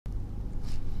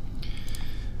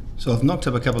So I've knocked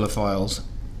up a couple of files,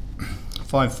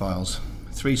 5 files,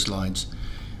 3 slides,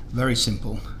 very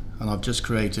simple, and I've just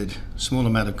created a small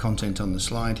amount of content on the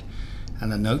slide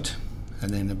and a note, and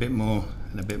then a bit more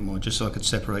and a bit more, just so I could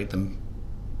separate them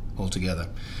all together.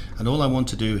 And all I want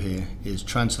to do here is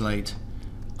translate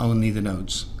only the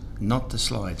notes, not the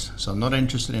slides. So I'm not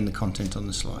interested in the content on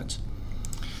the slides.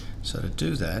 So to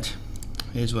do that,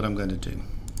 here's what I'm going to do.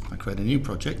 I create a new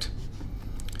project.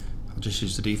 I'll just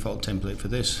use the default template for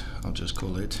this. I'll just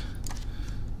call it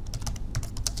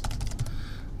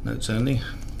Notes Only.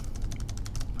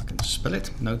 I can spell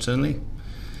it, Notes Only.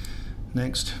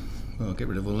 Next, I'll get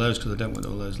rid of all those because I don't want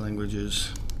all those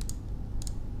languages.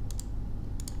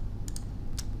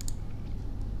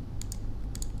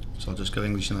 So I'll just go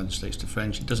English, United States to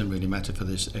French. It doesn't really matter for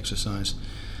this exercise.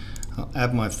 I'll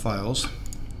add my files,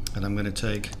 and I'm going to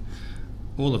take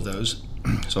all of those.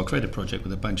 So I'll create a project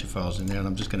with a bunch of files in there, and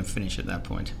I'm just going to finish at that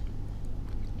point.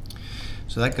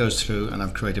 So that goes through, and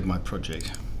I've created my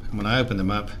project. And when I open them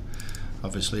up,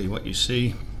 obviously what you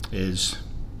see is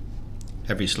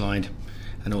every slide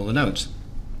and all the notes.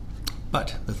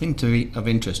 But the thing to be of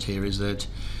interest here is that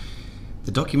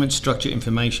the document structure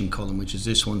information column, which is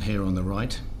this one here on the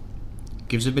right,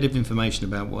 gives a bit of information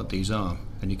about what these are.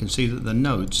 And you can see that the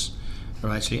notes are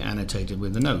actually annotated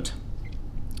with the note.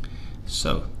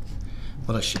 So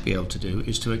what I should be able to do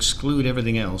is to exclude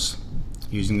everything else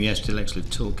using the SDLXLIFF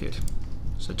Toolkit.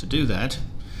 So to do that,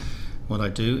 what I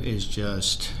do is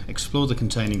just explore the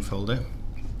containing folder.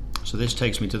 So this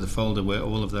takes me to the folder where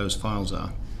all of those files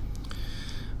are.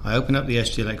 I open up the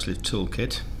SDLXLIFF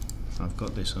Toolkit. I've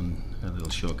got this on a little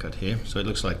shortcut here. So it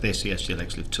looks like this, the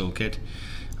SDLXLIFF Toolkit.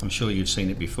 I'm sure you've seen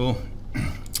it before.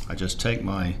 I just take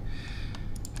my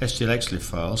SDLXLIFF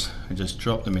files and just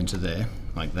drop them into there,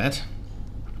 like that.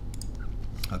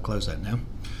 I'll close that now.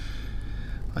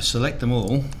 I select them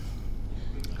all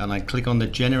and I click on the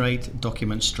Generate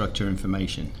Document Structure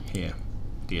Information here,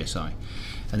 DSI.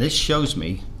 And this shows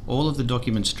me all of the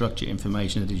document structure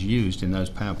information that is used in those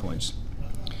PowerPoints.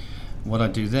 What I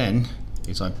do then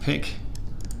is I pick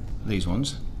these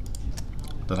ones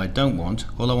that I don't want.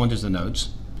 All I want is the notes,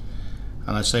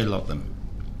 and I say lock them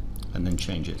and then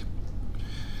change it.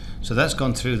 So that's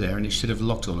gone through there, and it should have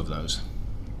locked all of those.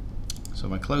 So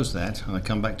if I close that and I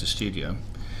come back to Studio,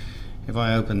 if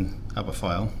I open up a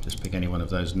file, just pick any one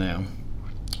of those now,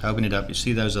 open it up, you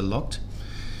see those are locked.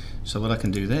 So what I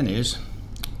can do then is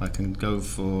I can go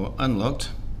for unlocked,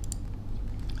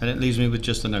 and it leaves me with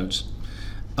just the notes,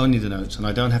 only the notes, and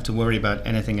I don't have to worry about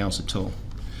anything else at all.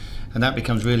 And that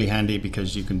becomes really handy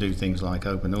because you can do things like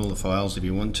open all the files if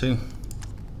you want to,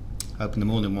 open them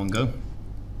all in one go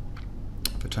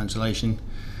for translation,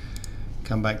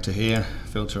 come back to here,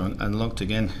 filter on unlocked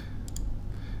again,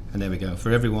 and there we go.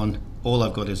 For everyone, all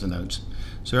I've got is the notes.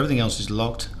 So everything else is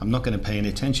locked. I'm not going to pay any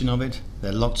attention of it.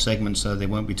 They're locked segments, so they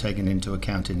won't be taken into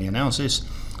account in the analysis,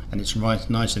 and it's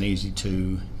nice and easy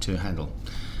to handle.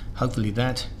 Hopefully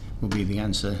that will be the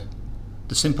answer,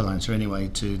 the simple answer anyway,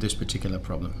 to this particular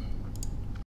problem.